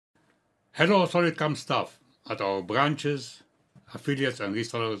Hello SolidCAM staff at our branches, affiliates and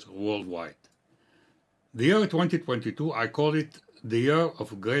resellers worldwide. The year 2022, I call it the year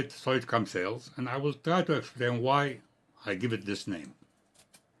of great SolidCAM sales, and I will try to explain why I give it this name.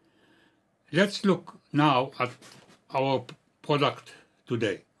 Let's look now at our product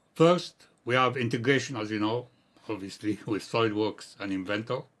today. First, we have integration, as you know, obviously, with SolidWorks and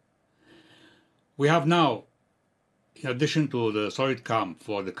Inventor. We have now, in addition to the SolidCAM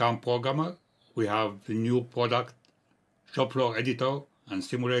for the CAM programmer, we have the new product shop floor editor and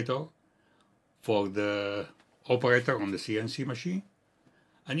simulator for the operator on the CNC machine.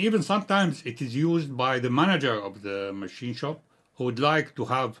 And even sometimes it is used by the manager of the machine shop who would like to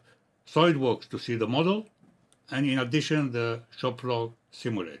have SolidWorks to see the model, and in addition the shop floor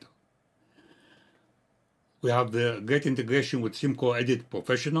simulator. We have the great integration with Simco Edit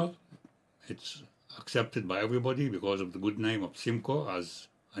Professional. It's accepted by everybody because of the good name of Simco as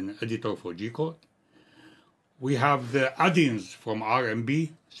an editor for G-code. We have the add-ins from RMB,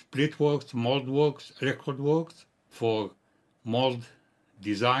 SplitWorks, MoldWorks, ElectrodeWorks for mold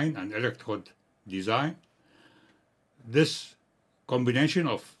design and electrode design. This combination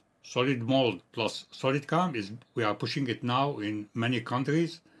of solid mold plus SolidCAM is, we are pushing it now in many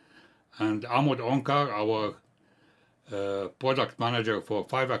countries, and Ahmad Onkar, our product manager for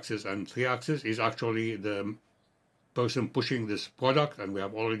 5-axis and 3-axis, is actually the person pushing this product, and we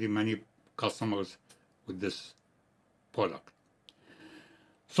have already many customers with this product.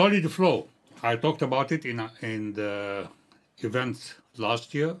 Solid Flow, I talked about it in the events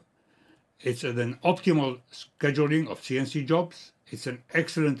last year. It's an optimal scheduling of CNC jobs. It's an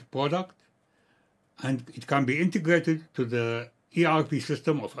excellent product, and it can be integrated to the ERP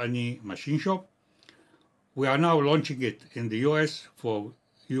system of any machine shop. We are now launching it in the US for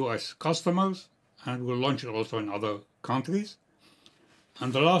US customers, and we'll launch it also in other countries.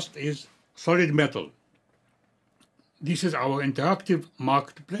 And the last is Solid Metal. This is our interactive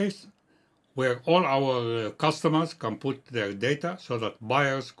marketplace where all our customers can put their data so that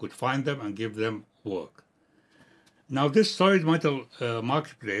buyers could find them and give them work. Now, this Solid Metal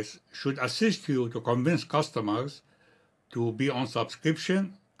marketplace should assist you to convince customers to be on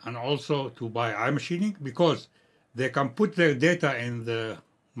subscription and also to buy iMachining, because they can put their data in the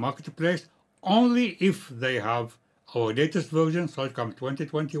marketplace only if they have our latest version, SolidCAM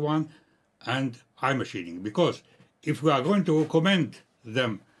 2021 and iMachining. Because if we are going to recommend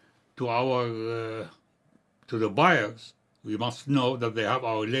them to our to the buyers, we must know that they have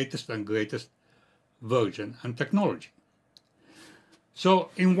our latest and greatest version and technology.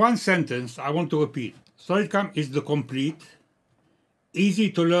 So in one sentence, I want to repeat, SolidCAM is the complete, easy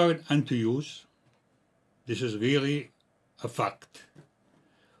to learn and to use. This is really a fact.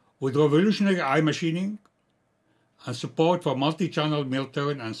 With revolutionary iMachining and support for multi-channel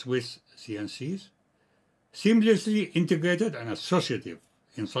mill-turn and Swiss CNCs, seamlessly integrated and associative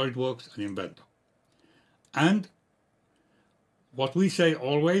in SolidWorks and Inventor. And what we say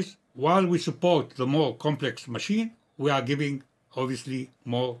always, while we support the more complex machine, we are giving obviously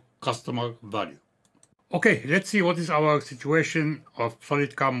more customer value. Okay, let's see what is our situation of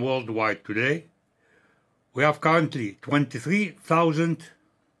SolidCAM worldwide today. We have currently 23,000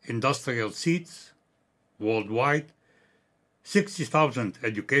 industrial seats worldwide, 60,000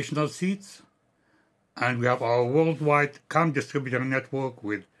 educational seats, and we have our worldwide CAM distributor network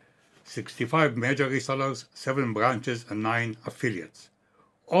with 65 major resellers, 7 branches and 9 affiliates.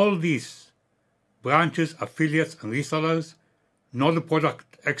 All these branches, affiliates and resellers know the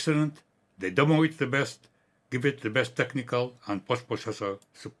product excellent, they demo it the best, give it the best technical and post-processor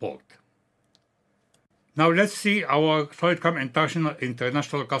support. Now let's see our SolidCAM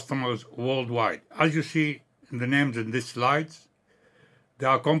international customers worldwide. As you see in the names in these slides, there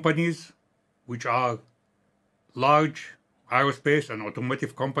are companies which are large aerospace and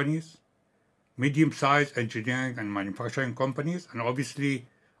automotive companies, medium-sized engineering and manufacturing companies, and obviously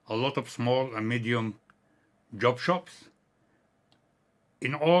a lot of small and medium job shops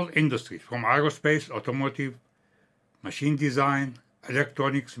in all industries, from aerospace, automotive, machine design,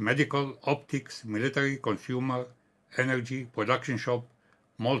 electronics, medical, optics, military, consumer, energy, production shop,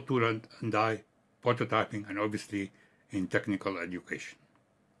 mold tool and die, prototyping, and obviously in technical education.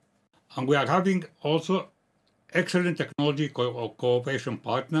 And we are having also excellent technology cooperation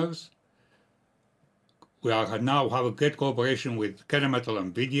partners. We are now have a great cooperation with Kennametal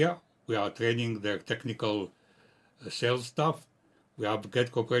and NVIDIA. We are training their technical sales staff. We have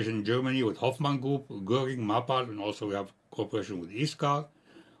great cooperation in Germany with Hoffmann Group, Göring, Mapal, and also we have cooperation with ISCAR.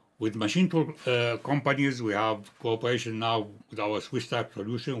 With machine tool companies, we have cooperation now with our Swiss type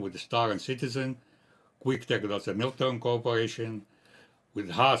solution with Star and Citizen, QuickTech, that's a mill-turn cooperation,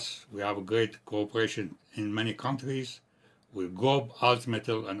 With Haas, we have a great cooperation in many countries with Gob,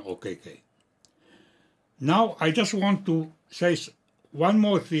 Alsmetal, and OKK. Now, I just want to say one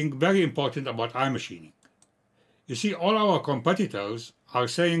more thing very important about iMachining. You see, all our competitors are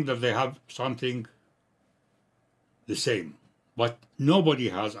saying that they have something the same, but nobody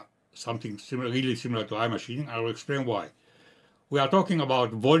has something really similar to iMachining. I will explain why. We are talking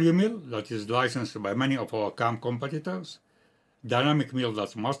about volume mill, that is licensed by many of our CAM competitors, dynamic mill,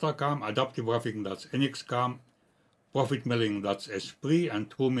 that's MasterCAM, adaptive roughing, that's NXCAM, profit milling, that's Esprit, and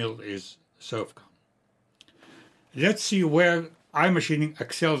true mill is SolidCAM. Let's see where iMachining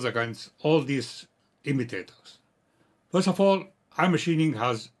excels against all these imitators. First of all, iMachining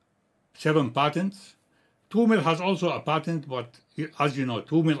has 7 patents. True mill has also a patent, but as you know,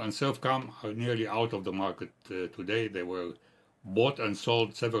 true mill and SolidCAM are nearly out of the market today. They were bought and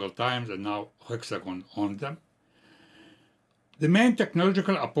sold several times, and now Hexagon owns them. The main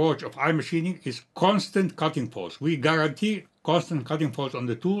technological approach of iMachining is constant cutting force. We guarantee constant cutting force on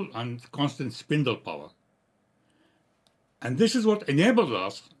the tool and constant spindle power. And this is what enables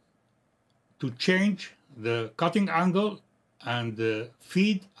us to change the cutting angle and the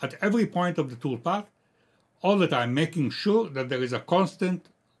feed at every point of the tool path all the time, making sure that there is a constant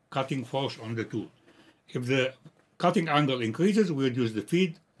cutting force on the tool. If the cutting angle increases, we reduce the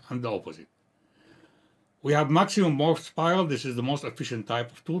feed, and the opposite. We have maximum morph spiral. This is the most efficient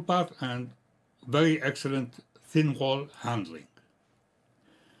type of tool path, and very excellent thin wall handling.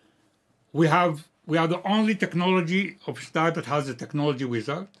 We are the only technology of its type that has a technology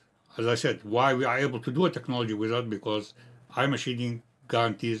wizard. As I said, why we are able to do a technology wizard? Because iMachining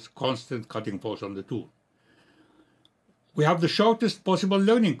guarantees constant cutting force on the tool. We have the shortest possible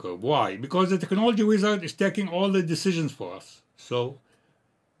learning curve. Why? Because the technology wizard is taking all the decisions for us. So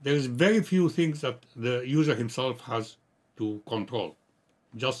there is very few things that the user himself has to control.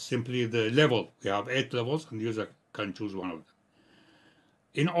 Just simply the level. We have 8 levels, and the user can choose one of them.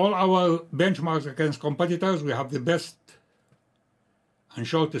 In all our benchmarks against competitors, we have the best and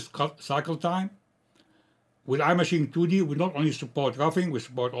shortest cycle time. With iMachining 2D, we not only support roughing, we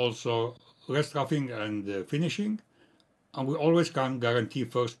support also rest roughing and finishing. And we always can guarantee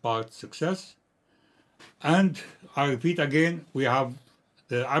first part success. And I repeat again, we have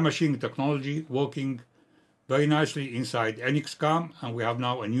the iMachining technology working very nicely inside NXCAM, and we have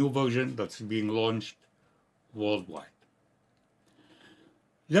now a new version that's being launched worldwide.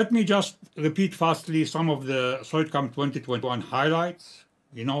 Let me just repeat fastly some of the SolidCAM 2021 highlights.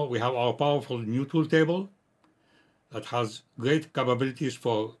 You know, we have our powerful new tool table that has great capabilities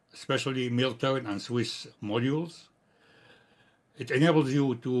for especially mill turn and Swiss modules. It enables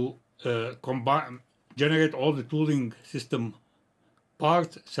you to generate all the tooling system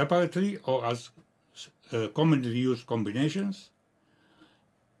parts separately or as commonly used combinations.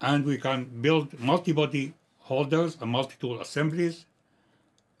 And we can build multi-body holders and multi-tool assemblies.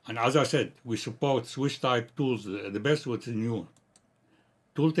 And as I said, we support Swiss type tools the best with the new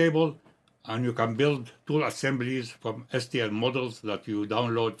tool table. And you can build tool assemblies from STL models that you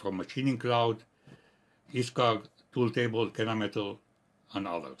download from Machining Cloud, ISCAR, tool table, Kenametal, and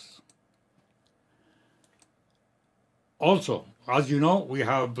others. Also, as you know, we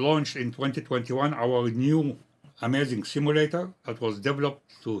have launched in 2021 our new amazing simulator that was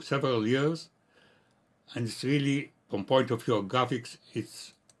developed through several years, and it's really, from point of view of graphics,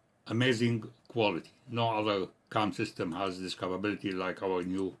 it's amazing quality. No other CAM system has this capability like our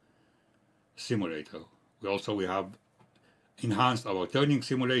new simulator. We have enhanced our turning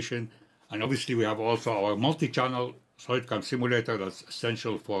simulation, and obviously we have also our multi-channel SolidCAM simulator that's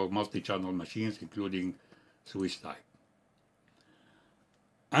essential for multi-channel machines, including Swiss type.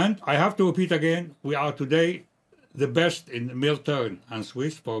 And I have to repeat again, we are today the best in mill turn and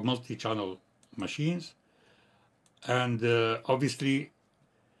Swiss for multi-channel machines, and obviously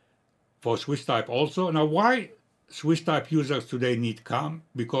for Swiss type also. Now, why Swiss type users today need CAM?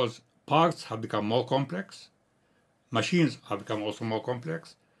 Because parts have become more complex, machines have become also more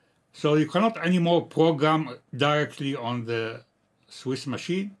complex, so you cannot anymore program directly on the Swiss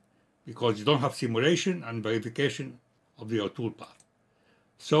machine because you don't have simulation and verification of your tool path.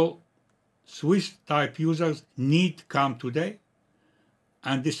 So Swiss type users need CAM today,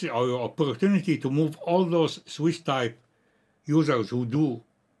 and this is our opportunity to move all those Swiss type users who do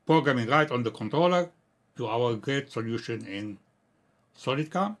programming right on the controller to our great solution in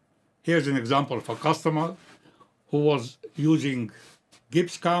SolidCAM. Here's an example of a customer who was using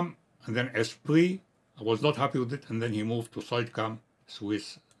GipsCAM and then Esprit. I was not happy with it, and then he moved to SolidCAM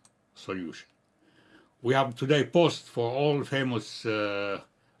Swiss solution. We have today posts for all famous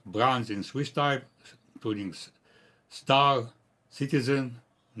brands in Swiss type, including Star, Citizen,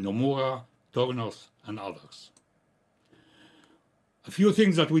 Nomura, Tornos, and others. A few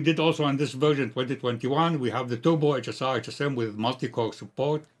things that we did also in this version 2021, we have the Turbo HSR HSM with multi-core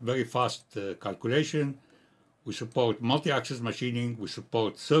support, very fast calculation. We support multi-axis machining, we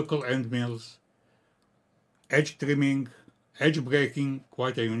support circle end mills, edge trimming, edge breaking,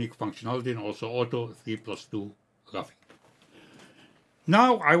 quite a unique functionality, and also auto 3+2 roughing.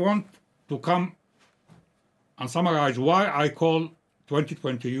 Now I want to come and summarize why I call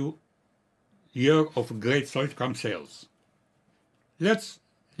 2020 year of great SolidCAM sales. Let's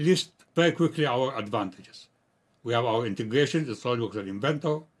list very quickly our advantages. We have our integration with SolidWorks and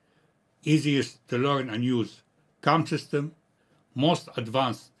Inventor, easiest to learn and use CAM system, most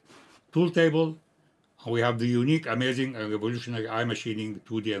advanced tool table, and we have the unique, amazing, and revolutionary eye machining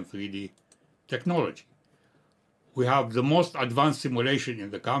 2D and 3D technology. We have the most advanced simulation in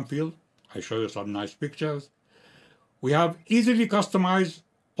the CAM field. I show you some nice pictures. We have easily customized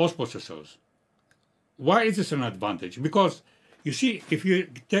post-processors. Why is this an advantage? Because you see, if you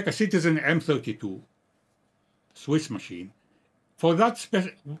take a Citizen M32 Swiss machine, for that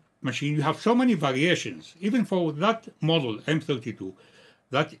machine you have so many variations, even for that model M32,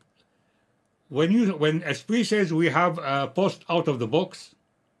 that when Esprit says we have a post out of the box,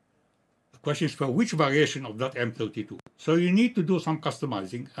 the question is for which variation of that M32. So you need to do some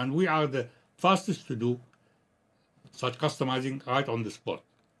customizing, and we are the fastest to do such customizing right on the spot.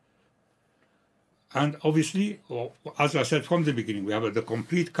 And obviously, as I said from the beginning, we have the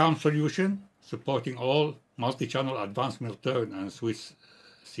complete CAM solution supporting all multi-channel advanced mill turn and Swiss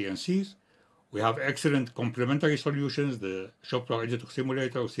CNCs. We have excellent complementary solutions, the shop floor editor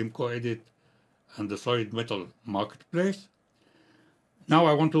simulator, Simco Edit, and the solid metal marketplace. Now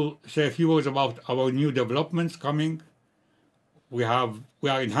I want to say a few words about our new developments coming. We are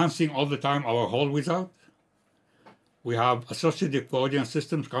enhancing all the time our Hall Wizard. We have associative coordinate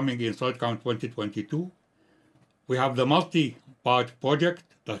systems coming in SolidCAM 2022. We have the multi-part project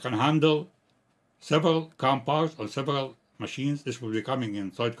that can handle several CAM parts on several machines. This will be coming in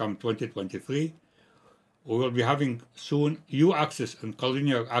SolidCAM 2023. We will be having soon U-axis and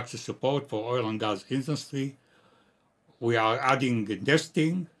collinear axis support for oil and gas industry. We are adding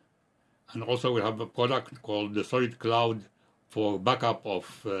nesting, and also we have a product called the Solid Cloud for backup of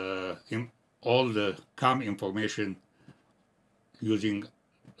all the CAM information using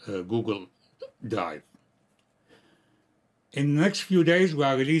Google Drive. In the next few days, we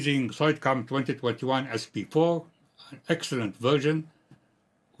are releasing SolidCAM 2021 SP4, an excellent version.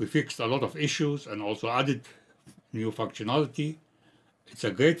 We fixed a lot of issues and also added new functionality. It's a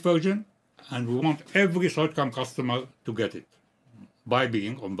great version, and we want every SolidCAM customer to get it by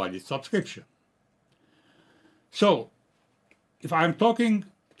being on valid subscription. So, if I'm talking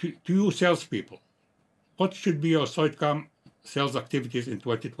to you salespeople, what should be your SolidCAM sales activities in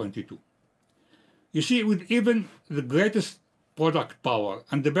 2022? You see, with even the greatest product power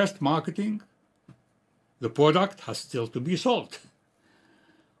and the best marketing, the product has still to be sold.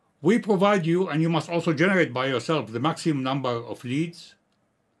 We provide you, and you must also generate by yourself, the maximum number of leads,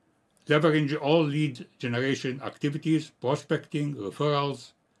 leverage all lead generation activities, prospecting,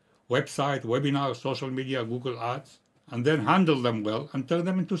 referrals, website, webinar, social media, Google Ads, and then handle them well and turn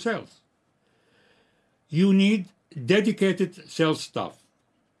them into sales. You need dedicated sales staff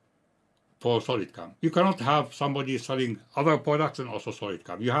for SolidCAM. You cannot have somebody selling other products and also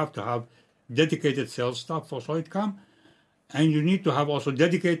SolidCAM. You have to have dedicated sales staff for SolidCAM, and you need to have also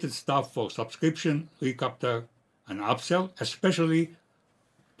dedicated staff for subscription, recapture, and upsell, especially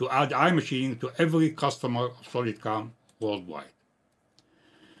to add eye machining to every customer of SolidCAM worldwide.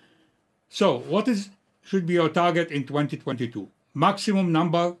 So, what should be your target in 2022? Maximum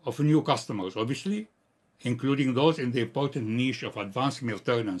number of new customers, obviously, including those in the important niche of advanced mill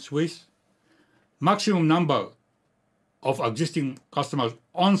turn and Swiss. Maximum number of existing customers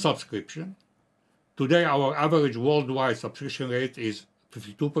on subscription. Today, our average worldwide subscription rate is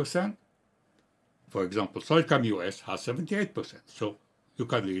 52%. For example, SolidCAM US has 78%, so you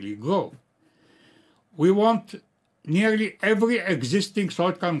can really grow. We want nearly every existing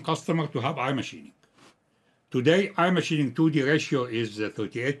SolidCAM customer to have eye machining. Today, eye machining 2D ratio is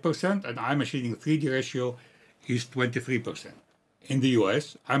 38%, and eye machining 3D ratio is 23%. In the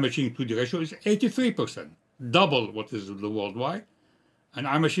US, eye machining 2D ratio is 83%, double what is the worldwide, and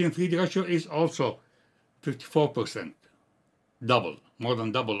eye machining 3D ratio is also 54%, double, more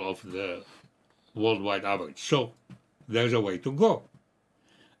than double of the worldwide average. So there's a way to go.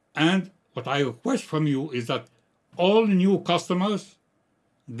 And what I request from you is that all new customers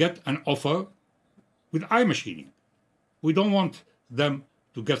get an offer with eye machining. We don't want them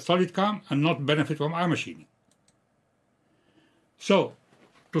to get SolidCAM and not benefit from eye machining. So,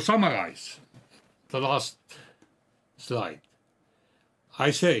 to summarize the last slide, I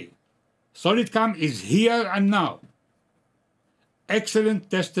say SolidCAM is here and now.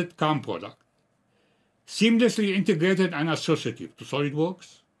 Excellent tested CAM product, seamlessly integrated and associative to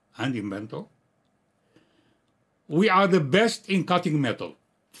SolidWorks and Inventor. We are the best in cutting metal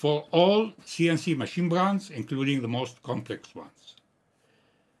for all CNC machine brands, including the most complex ones.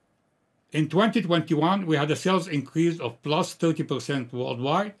 In 2021, we had a sales increase of plus 30%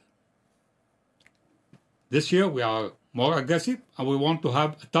 worldwide. This year, we are more aggressive, and we want to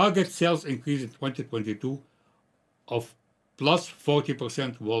have a target sales increase in 2022 of plus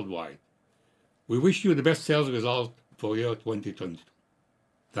 40% worldwide. We wish you the best sales result for year 2022.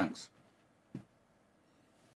 Thanks.